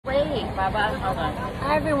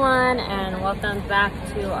Hi everyone, and welcome back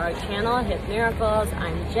to our channel, Hip Miracles.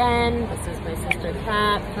 I'm Jen, this is my sister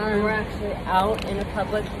Kat, and we're actually out in a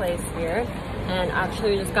public place here, and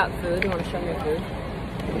actually we just got food. You want to show me your food?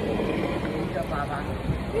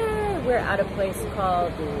 Yeah, we're at a place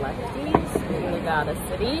called Lefty's in Nevada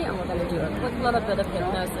City, and we're going to do a quick little bit of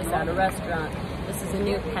hypnosis at a restaurant. This is a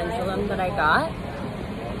new pendulum that I got.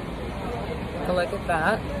 Take a look at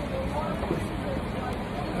that.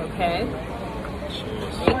 Okay.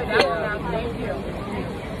 Thank you.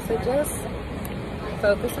 So just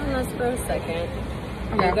focus on this for a second.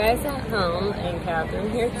 Okay. You guys at home, and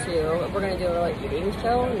Catherine here too, we're going to do a little eating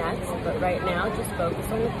show next, but right now just focus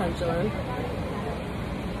on the pendulum.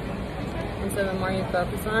 And so the more you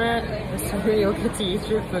focus on it, the sooner you'll get to eat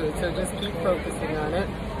your food. So just keep focusing on it.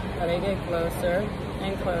 Let it get closer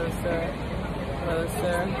and closer,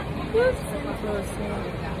 closer, closer,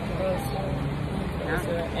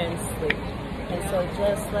 and sleep. And so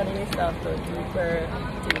just letting yourself go deeper,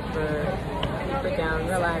 deeper, deeper down,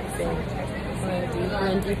 relaxing, going deeper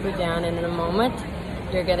and deeper down, and in a moment,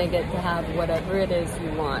 you're gonna get to have whatever it is you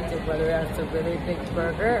want, whether that's a really big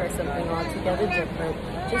burger or something altogether different.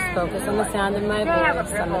 Just focus on the sound of my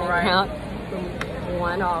voice. I'm gonna count from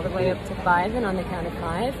 1 all the way up to 5, and on the count of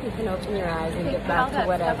 5, you can open your eyes and get back to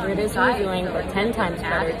whatever it is you're doing, but 10 times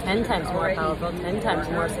better, 10 times more powerful, 10 times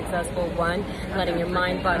more successful. 1, letting your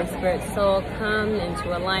mind, body, spirit, soul come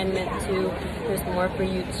into alignment. 2, there's more for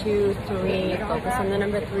you. 2, 3, focus on the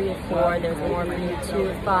number 3. 4, there's more for you.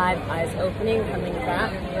 2, 5, eyes opening, coming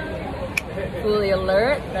back. Fully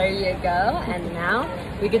alert, there you go. And now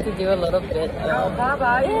we get to do a little bit of love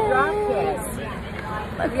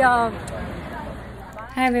y'all.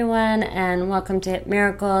 Hi everyone, and welcome to Hip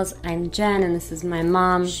Miracles. I'm Jen, and this is my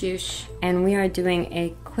mom, Shush, and we are doing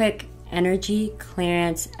a quick energy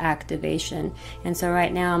clearance activation. And so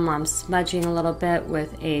right now Mom's smudging a little bit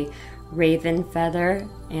with a raven feather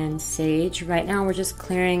and sage. Right now we're just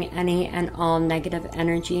clearing any and all negative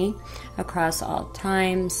energy across all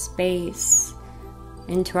time, space,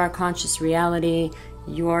 into our conscious reality,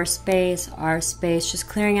 your space, our space, just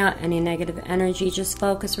clearing out any negative energy. Just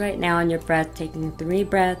focus right now on your breath, taking 3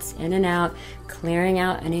 breaths in and out, clearing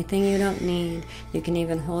out anything you don't need. You can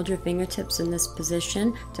even hold your fingertips in this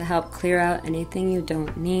position to help clear out anything you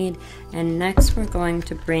don't need. And next we're going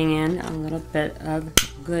to bring in a little bit of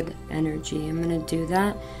good energy. I'm going to do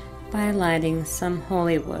that by lighting some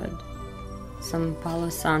holy wood, some Palo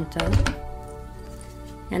Santo.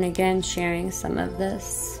 And again, sharing some of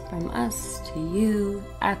this from us to you,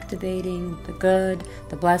 activating the good,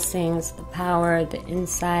 the blessings, the power, the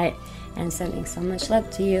insight, and sending so much love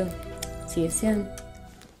to you. See you soon.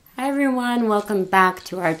 Hi everyone, welcome back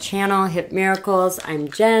to our channel, Hip Miracles. I'm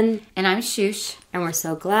Jen. And I'm Shush. And we're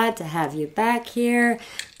so glad to have you back here.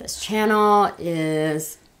 This channel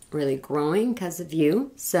is really growing because of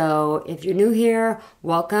you. So if you're new here,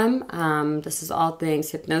 welcome. This is all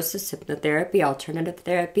things hypnosis, hypnotherapy, alternative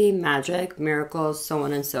therapy, magic, miracles, so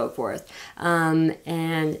on and so forth.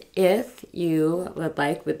 And if you would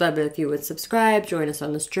like, we'd love it if you would subscribe, join us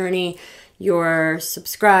on this journey. Your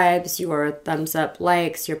subscribes, your thumbs up,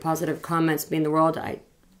 likes, your positive comments mean the world. I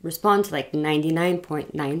respond to like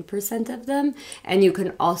 99.9% of them. And you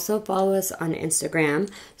can also follow us on Instagram.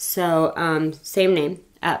 So same name,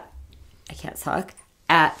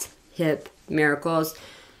 at Hip Miracles.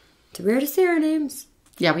 Did we already say our names?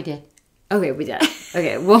 Yeah, we did. Okay, we did.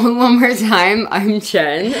 Okay, well, one more time. I'm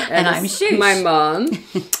Jen. And I'm Shush. My mom.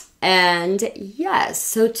 And yes,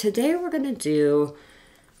 so today let's do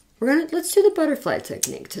the butterfly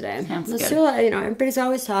technique today. Sounds good. Everybody's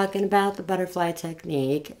always talking about the butterfly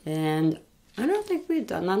technique, and I don't think we've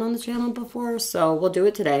done that on the channel before, so we'll do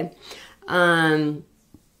it today.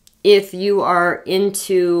 If you are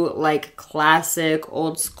into like classic,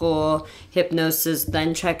 old school hypnosis,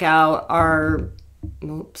 then check out our,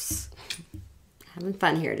 having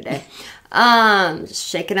fun here today. Just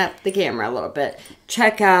shaking up the camera a little bit.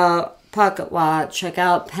 Check out pocket watch, check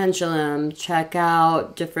out pendulum, check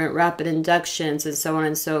out different rapid inductions, and so on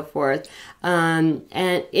and so forth. And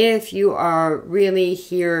if you are really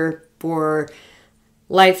here for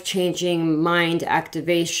life-changing mind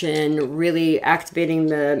activation, really activating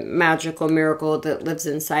the magical miracle that lives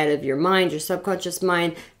inside of your mind, your subconscious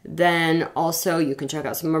mind, then also you can check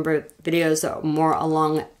out some of our videos that are more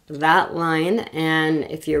along that line. And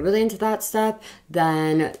if you're really into that stuff,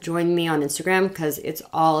 then join me on Instagram, because it's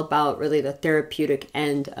all about really the therapeutic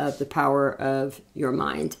end of the power of your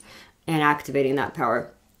mind and activating that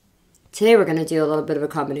power. Today we're going to do a little bit of a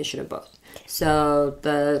combination of both. So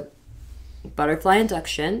the butterfly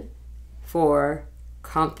induction for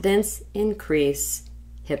confidence increase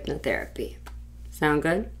hypnotherapy. Sound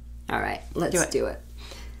good? All right, let's do it.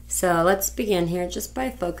 So let's begin here just by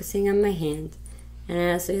focusing on my hand. And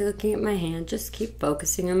as you're looking at my hand, just keep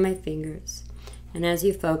focusing on my fingers. And as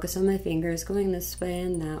you focus on my fingers, going this way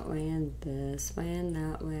and that way and this way and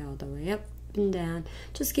that way, all the way up and down,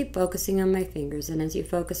 just keep focusing on my fingers. And as you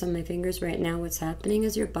focus on my fingers right now, what's happening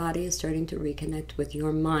is your body is starting to reconnect with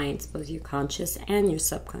your minds, both your conscious and your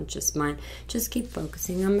subconscious mind. Just keep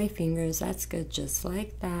focusing on my fingers. That's good, just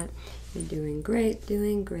like that. You're doing great,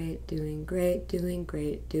 doing great, doing great, doing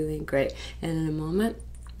great, doing great. And in a moment,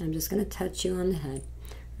 I'm just going to touch you on the head,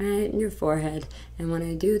 right in your forehead. And when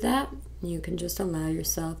I do that, you can just allow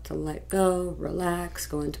yourself to let go, relax,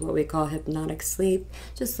 go into what we call hypnotic sleep,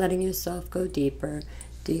 just letting yourself go deeper,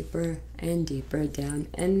 deeper, and deeper down.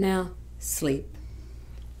 And now, sleep.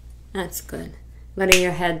 That's good. Letting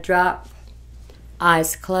your head drop,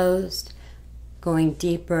 eyes closed, going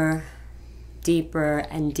deeper, deeper,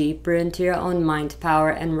 and deeper into your own mind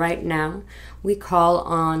power. And right now, we call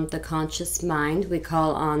on the conscious mind, we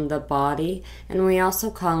call on the body, and we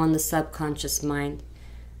also call on the subconscious mind.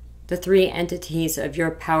 The three entities of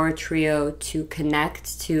your power trio to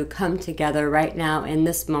connect, to come together right now in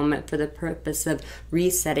this moment for the purpose of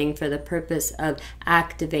resetting, for the purpose of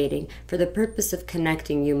activating, for the purpose of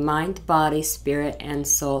connecting you, mind, body, spirit, and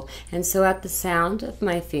soul. And so at the sound of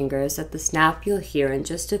my fingers, at the snap you'll hear in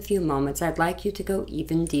just a few moments, I'd like you to go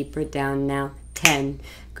even deeper down now. 10,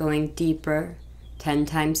 going deeper, 10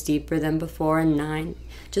 times deeper than before, and 9.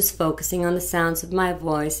 Just focusing on the sounds of my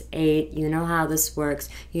voice. 8, you know how this works.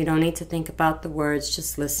 You don't need to think about the words,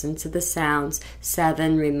 just listen to the sounds.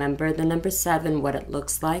 7, remember the number 7, what it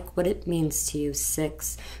looks like, what it means to you.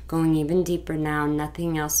 6, going even deeper now,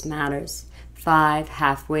 nothing else matters. 5,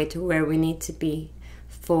 halfway to where we need to be.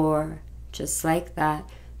 4, just like that.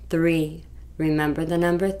 3, remember the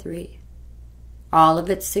number 3. All of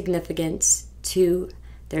its significance. 2,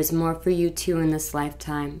 there's more for you too in this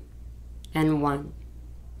lifetime. And 1.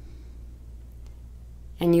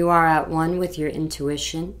 And you are at one with your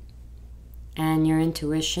intuition. And your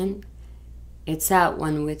intuition, it's at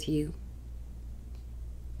one with you.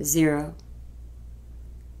 0.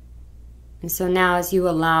 And so now as you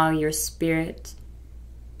allow your spirit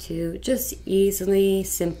to just easily,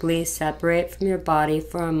 simply separate from your body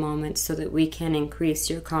for a moment so that we can increase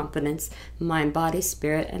your confidence, mind, body,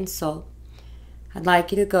 spirit, and soul, I'd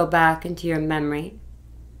like you to go back into your memory,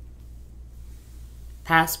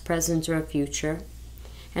 past, present, or future,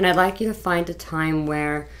 and I'd like you to find a time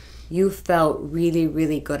where you felt really,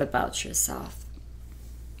 really good about yourself.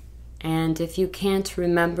 And if you can't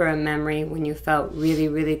remember a memory when you felt really,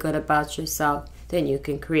 really good about yourself, then you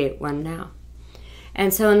can create one now.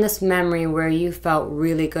 And so in this memory where you felt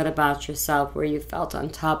really good about yourself, where you felt on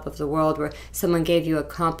top of the world, where someone gave you a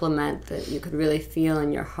compliment that you could really feel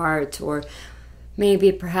in your heart, or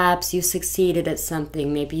maybe perhaps you succeeded at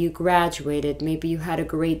something, maybe you graduated, maybe you had a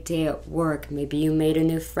great day at work, maybe you made a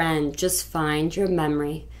new friend. Just find your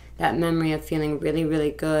memory, that memory of feeling really,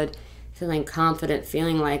 really good, feeling confident,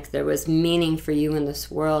 feeling like there was meaning for you in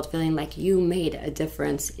this world, feeling like you made a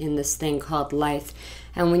difference in this thing called life.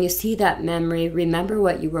 And when you see that memory, remember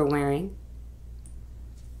what you were wearing.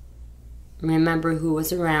 Remember who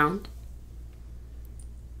was around.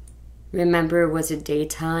 Remember, was it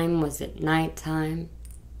daytime? Was it nighttime?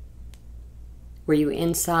 Were you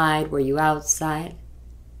inside? Were you outside?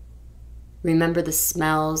 Remember the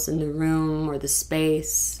smells in the room or the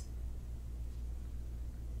space.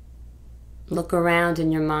 Look around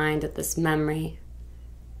in your mind at this memory.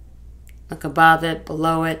 Look above it,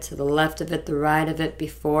 below it, to the left of it, the right of it,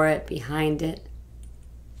 before it, behind it.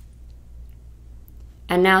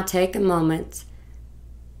 And now take a moment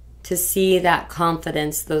to see that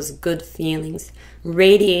confidence, those good feelings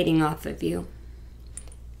radiating off of you.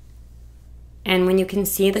 And when you can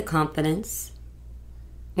see the confidence,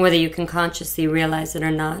 whether you can consciously realize it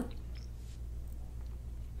or not,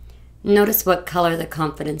 notice what color the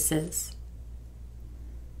confidence is.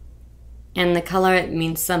 And the color, it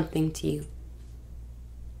means something to you.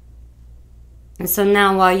 And so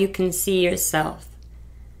now while you can see yourself,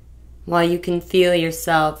 while you can feel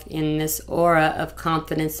yourself in this aura of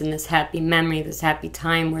confidence, in this happy memory, this happy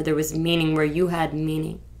time where there was meaning, where you had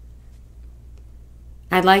meaning,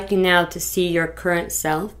 I'd like you now to see your current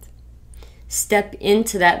self step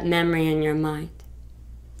into that memory in your mind.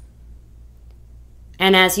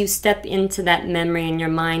 And as you step into that memory in your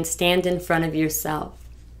mind, stand in front of yourself.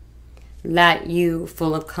 That you,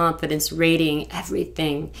 full of confidence, radiating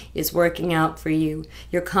everything is working out for you.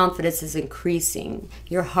 Your confidence is increasing.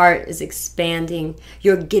 Your heart is expanding.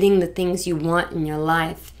 You're getting the things you want in your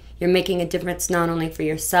life. You're making a difference not only for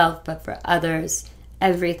yourself, but for others.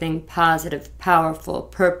 everything positive, powerful,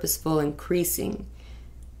 purposeful, increasing.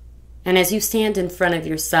 And as you stand in front of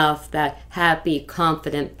yourself, that happy,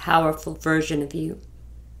 confident, powerful version of you,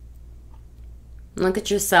 look at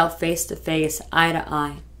yourself face to face, eye to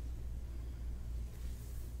eye,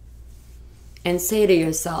 and say to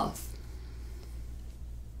yourself,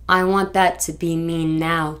 I want that to be me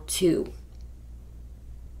now too.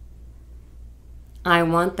 I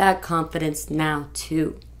want that confidence now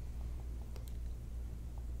too.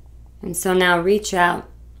 And so now reach out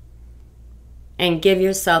and give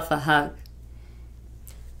yourself a hug.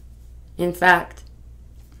 In fact,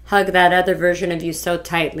 hug that other version of you so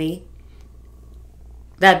tightly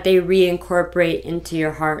that they reincorporate into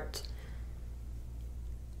your heart,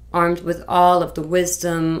 armed with all of the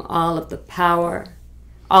wisdom, all of the power,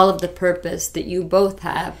 all of the purpose that you both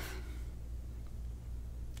have.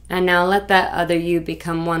 And now let that other you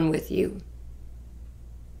become one with you.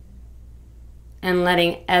 And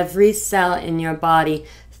letting every cell in your body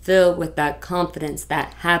fill with that confidence,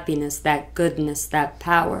 that happiness, that goodness, that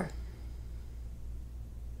power.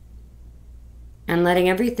 And letting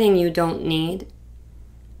everything you don't need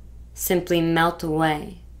simply melt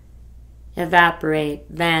away, evaporate,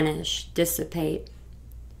 vanish, dissipate,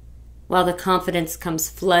 while the confidence comes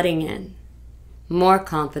flooding in. More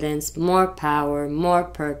confidence, more power, more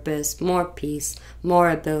purpose, more peace, more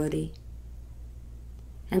ability.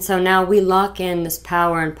 And so now we lock in this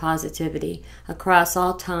power and positivity across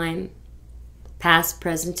all time, past,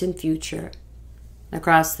 present, and future,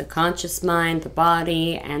 across the conscious mind, the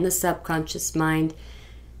body, and the subconscious mind,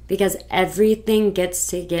 because everything gets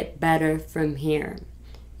to get better from here.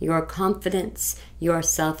 Your confidence, your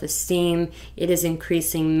self-esteem, it is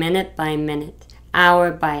increasing minute by minute, hour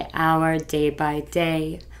by hour, day by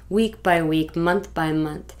day, week by week, month by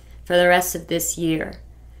month, for the rest of this year.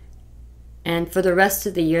 And for the rest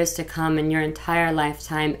of the years to come in your entire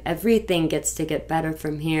lifetime, everything gets to get better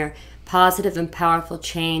from here. Positive and powerful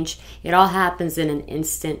change. It all happens in an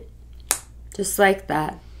instant. Just like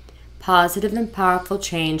that. Positive and powerful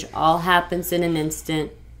change all happens in an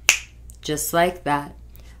instant. Just like that.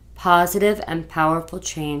 Positive and powerful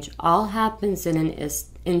change all happens in an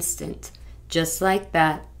instant. Just like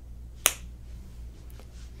that.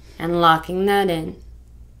 And locking that in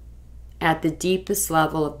at the deepest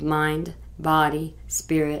level of mind, body,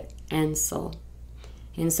 spirit, and soul.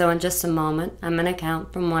 And so in just a moment, I'm going to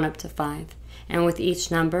count from 1 up to 5. And with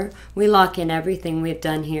each number, we lock in everything we've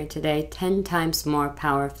done here today 10 times more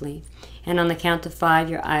powerfully. And on the count of 5,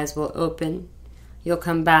 your eyes will open. You'll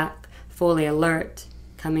come back fully alert,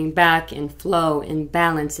 coming back in flow, in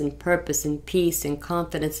balance, in purpose, in peace, in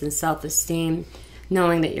confidence, in self-esteem,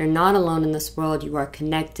 knowing that you're not alone in this world. You are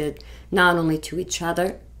connected not only to each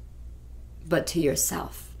other, but to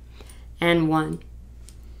yourself. And 1.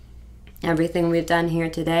 Everything we've done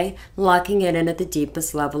here today, locking it in at the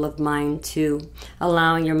deepest level of mind. 2.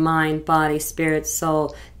 Allowing your mind, body, spirit,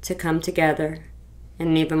 soul to come together in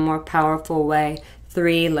an even more powerful way.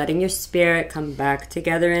 3. Letting your spirit come back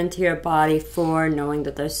together into your body. 4. Knowing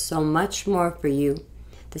that there's so much more for you.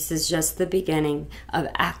 This is just the beginning of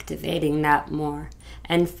activating that more.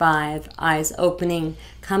 And 5. Eyes opening,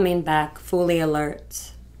 coming back fully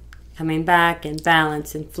alert. Coming back in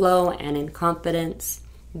balance, in flow, and in confidence.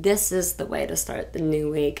 This is the way to start the new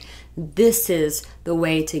week. This is the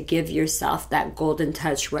way to give yourself that golden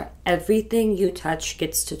touch where everything you touch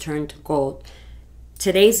gets to turn to gold.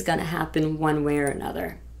 Today's going to happen one way or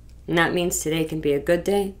another. And that means today can be a good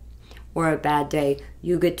day or a bad day.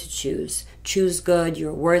 You get to choose. Choose good.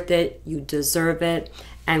 You're worth it. You deserve it.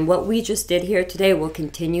 And what we just did here today will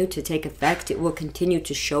continue to take effect. It will continue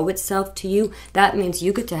to show itself to you. That means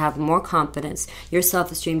you get to have more confidence. Your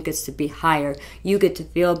self-esteem gets to be higher. You get to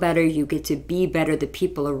feel better. You get to be better. The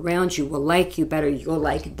people around you will like you better. You'll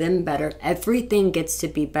like them better. Everything gets to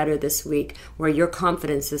be better this week where your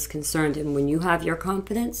confidence is concerned. And when you have your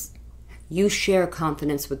confidence, you share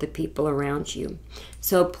confidence with the people around you.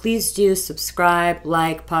 So please do subscribe,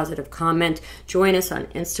 like, positive comment. Join us on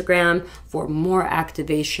Instagram for more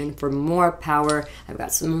activation, for more power. I've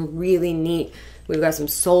got some really neat, we've got some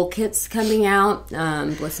soul kits coming out,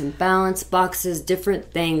 with some balance boxes,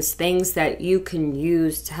 different things that you can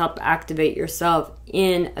use to help activate yourself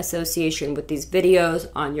in association with these videos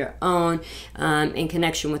on your own, in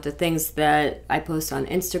connection with the things that I post on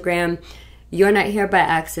Instagram. You're not here by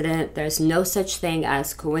accident. There's no such thing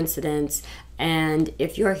as coincidence. And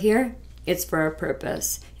if you're here, it's for a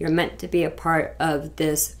purpose. You're meant to be a part of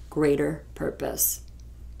this greater purpose.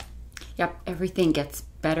 Yep, everything gets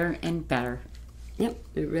better and better. Yep,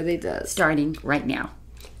 it really does. Starting right now.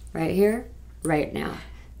 Right here, right now.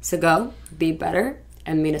 So go, be better,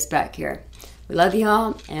 and meet us back here. We love you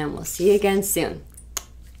all, and we'll see you again soon.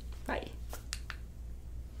 Bye.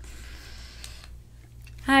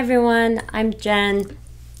 Hi everyone, I'm Jen.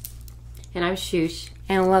 And I'm Shush.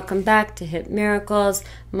 And welcome back to Hip Miracles.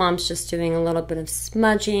 Mom's just doing a little bit of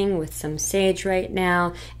smudging with some sage right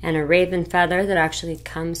now and a raven feather that actually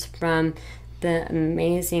comes from the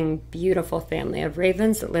amazing, beautiful family of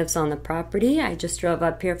ravens that lives on the property. I just drove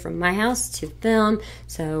up here from my house to film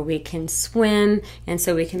so we can swim and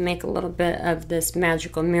so we can make a little bit of this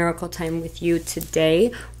magical miracle time with you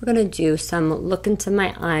today. We're going to do some look into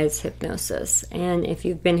my eyes hypnosis. And if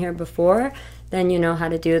you've been here before, then you know how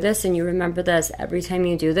to do this, and you remember this. Every time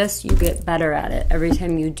you do this, you get better at it. Every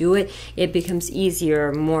time you do it, it becomes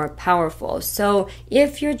easier, more powerful. So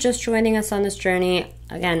if you're just joining us on this journey,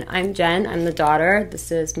 again, I'm Jen. I'm the daughter.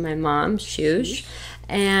 This is my mom, Shush,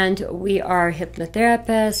 and we are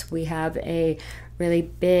hypnotherapists. We have a really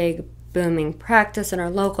big, booming practice in our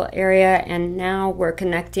local area, and now we're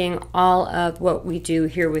connecting all of what we do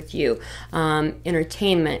here with you.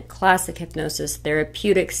 Entertainment, classic hypnosis,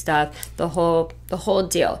 therapeutic stuff, the whole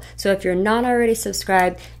deal. So if you're not already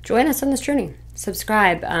subscribed, join us on this journey.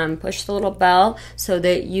 Subscribe, push the little bell so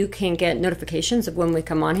that you can get notifications of when we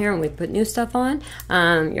come on here and we put new stuff on.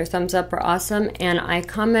 Your thumbs up are awesome, and I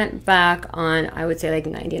comment back on, I would say, like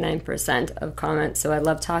 99% of comments, so I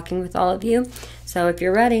love talking with all of you. So if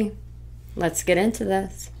you're ready, let's get into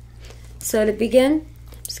this. So to begin,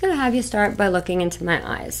 I'm just going to have you start by looking into my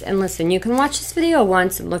eyes. And listen, you can watch this video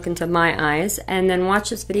once and look into my eyes, and then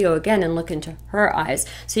watch this video again and look into her eyes.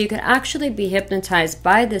 So you can actually be hypnotized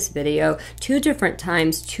by this video 2 different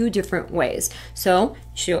times, 2 different ways. So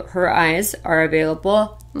her eyes are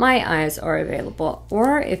available, my eyes are available.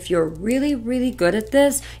 Or if you're really, really good at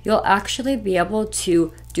this, you'll actually be able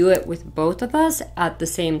to do it with both of us at the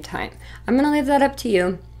same time. I'm going to leave that up to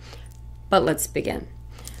you. But let's begin.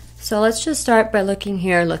 So let's just start by looking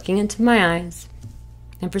here, looking into my eyes.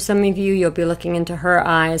 And for some of you, you'll be looking into her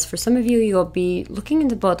eyes. For some of you, you'll be looking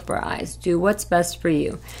into both of our eyes. Do what's best for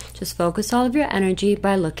you. Just focus all of your energy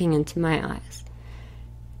by looking into my eyes.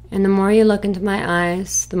 And the more you look into my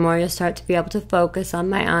eyes, the more you'll start to be able to focus on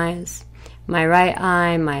my eyes. My right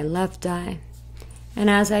eye, my left eye. And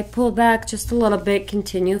as I pull back just a little bit,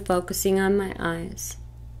 continue focusing on my eyes.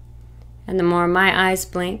 And the more my eyes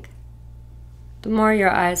blink, the more your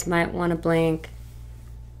eyes might want to blink.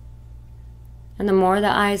 And the more the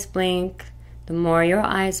eyes blink, the more your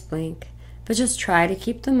eyes blink. But just try to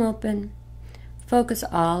keep them open. Focus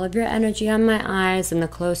all of your energy on my eyes, and the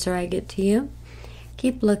closer I get to you,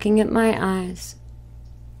 keep looking at my eyes.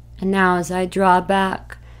 And now as I draw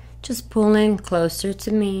back, just pull in closer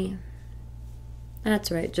to me. That's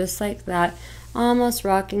right, just like that. Almost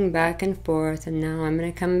rocking back and forth. And now I'm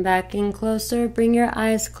going to come back in closer. Bring your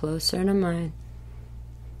eyes closer to mine.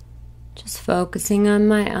 Just focusing on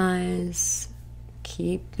my eyes,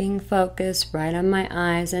 keeping focus right on my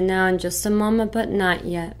eyes. And now in just a moment, but not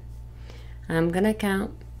yet, I'm going to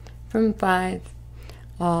count from 5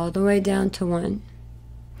 all the way down to 1.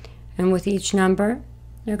 And with each number,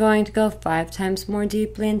 you're going to go 5 times more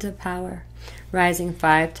deeply into power, rising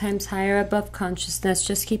 5 times higher above consciousness.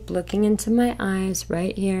 Just keep looking into my eyes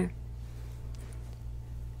right here.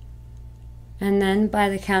 And then by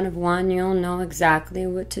the count of 1, you'll know exactly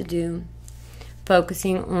what to do,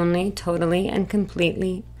 focusing only, totally, and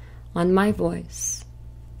completely on my voice.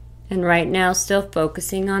 And right now, still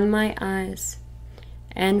focusing on my eyes.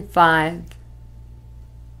 And 5.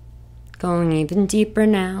 Going even deeper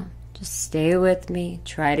now. Just stay with me.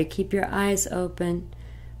 Try to keep your eyes open.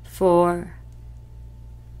 4.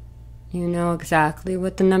 You know exactly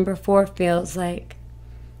what the number 4 feels like.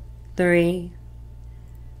 3.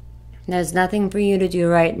 There's nothing for you to do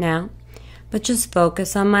right now, but just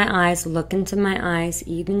focus on my eyes, look into my eyes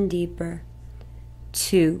even deeper.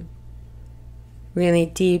 2. Really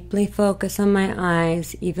deeply focus on my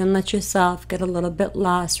eyes, even let yourself get a little bit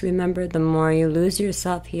lost. Remember, the more you lose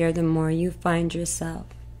yourself here, the more you find yourself.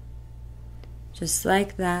 Just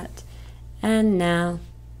like that. And now,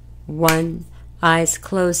 1. Eyes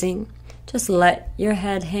closing. Just let your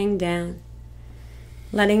head hang down,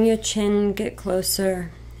 letting your chin get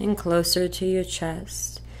closer and closer to your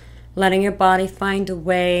chest, letting your body find a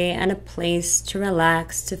way and a place to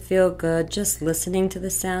relax, to feel good, just listening to the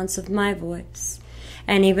sounds of my voice.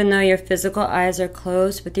 And even though your physical eyes are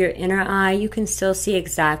closed, with your inner eye, you can still see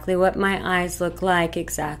exactly what my eyes look like,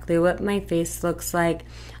 exactly what my face looks like.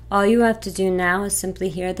 All you have to do now is simply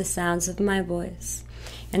hear the sounds of my voice.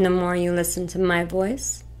 And the more you listen to my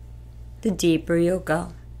voice, the deeper you'll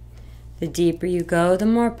go. The deeper you go, the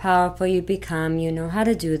more powerful you become. You know how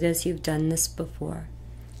to do this. You've done this before.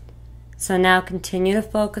 So now continue to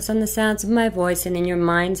focus on the sounds of my voice, and in your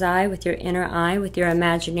mind's eye, with your inner eye, with your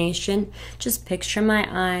imagination, just picture my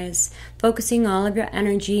eyes, focusing all of your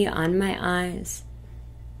energy on my eyes.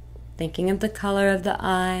 Thinking of the color of the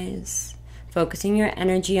eyes, focusing your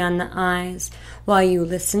energy on the eyes. While you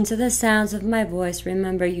listen to the sounds of my voice,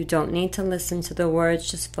 remember you don't need to listen to the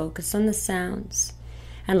words, just focus on the sounds.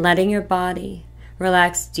 And letting your body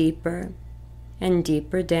relax deeper and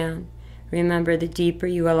deeper down. Remember, the deeper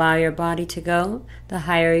you allow your body to go, the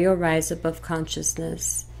higher you'll rise above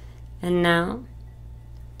consciousness. And now,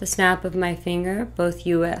 the snap of my finger, both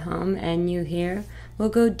you at home and you here, will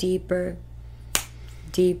go deeper,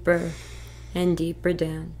 deeper, and deeper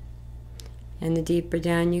down. And the deeper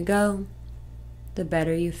down you go, the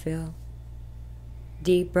better you feel.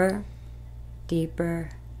 Deeper,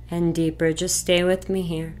 deeper, and deeper. Just stay with me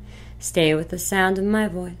here. Stay with the sound of my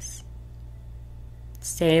voice.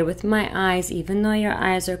 Stay with my eyes. Even though your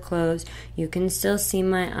eyes are closed, you can still see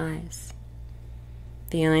my eyes.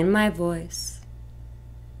 Feeling my voice.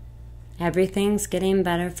 Everything's getting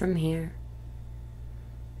better from here.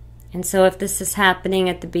 And so if this is happening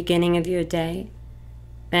at the beginning of your day,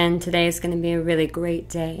 then today is going to be a really great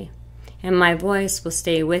day. And my voice will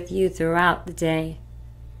stay with you throughout the day,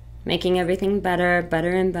 making everything better,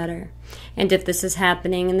 better, and better. And if this is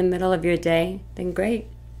happening in the middle of your day, then great.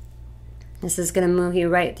 This is going to move you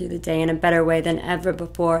right through the day in a better way than ever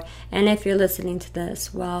before. And if you're listening to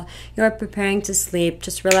this while you're preparing to sleep,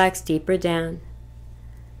 just relax deeper down.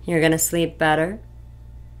 You're going to sleep better,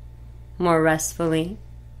 more restfully,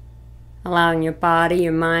 allowing your body,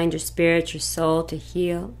 your mind, your spirit, your soul to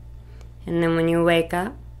heal. And then when you wake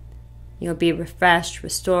up, you'll be refreshed,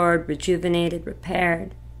 restored, rejuvenated,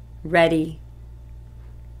 repaired, ready.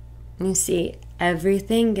 You see,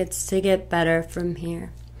 everything gets to get better from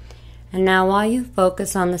here. And now while you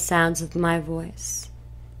focus on the sounds of my voice,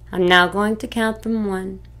 I'm now going to count from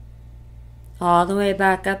 1 all the way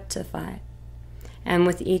back up to 5. And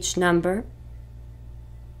with each number,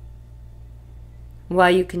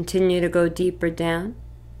 while you continue to go deeper down,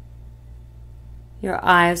 your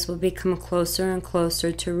eyes will become closer and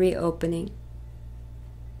closer to reopening.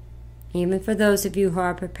 Even for those of you who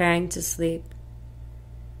are preparing to sleep.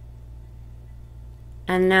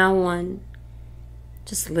 And now 1.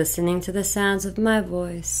 Just listening to the sounds of my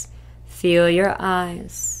voice. Feel your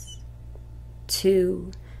eyes.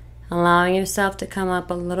 2. Allowing yourself to come up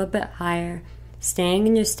a little bit higher, staying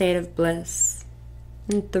in your state of bliss.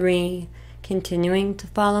 And 3. Continuing to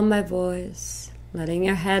follow my voice, letting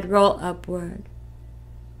your head roll upward.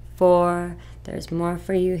 4. There's more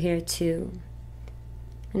for you here too.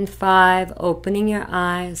 And 5. Opening your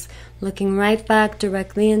eyes, looking right back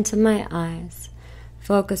directly into my eyes.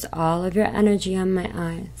 Focus all of your energy on my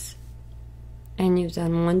eyes. And you've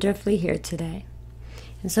done wonderfully here today.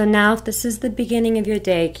 And so now if this is the beginning of your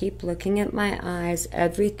day, keep looking at my eyes.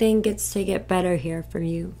 Everything gets to get better here for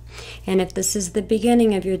you. And if this is the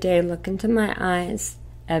beginning of your day, look into my eyes.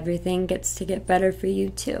 Everything gets to get better for you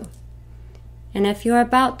too. And if you're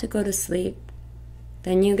about to go to sleep,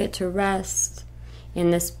 then you get to rest in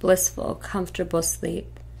this blissful, comfortable sleep.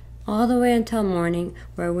 All the way until morning,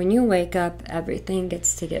 where when you wake up, everything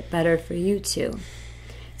gets to get better for you too.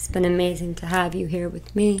 It's been amazing to have you here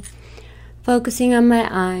with me, focusing on my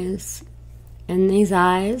eyes. And these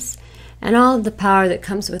eyes, and all of the power that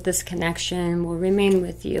comes with this connection will remain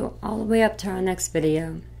with you all the way up to our next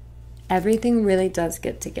video. Everything really does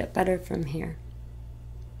get to get better from here.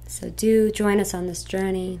 So do join us on this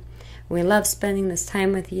journey. We love spending this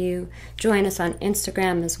time with you. Join us on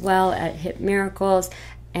Instagram as well at Hip Miracles.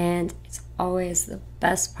 And it's always the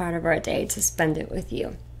best part of our day to spend it with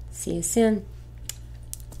you. See you soon.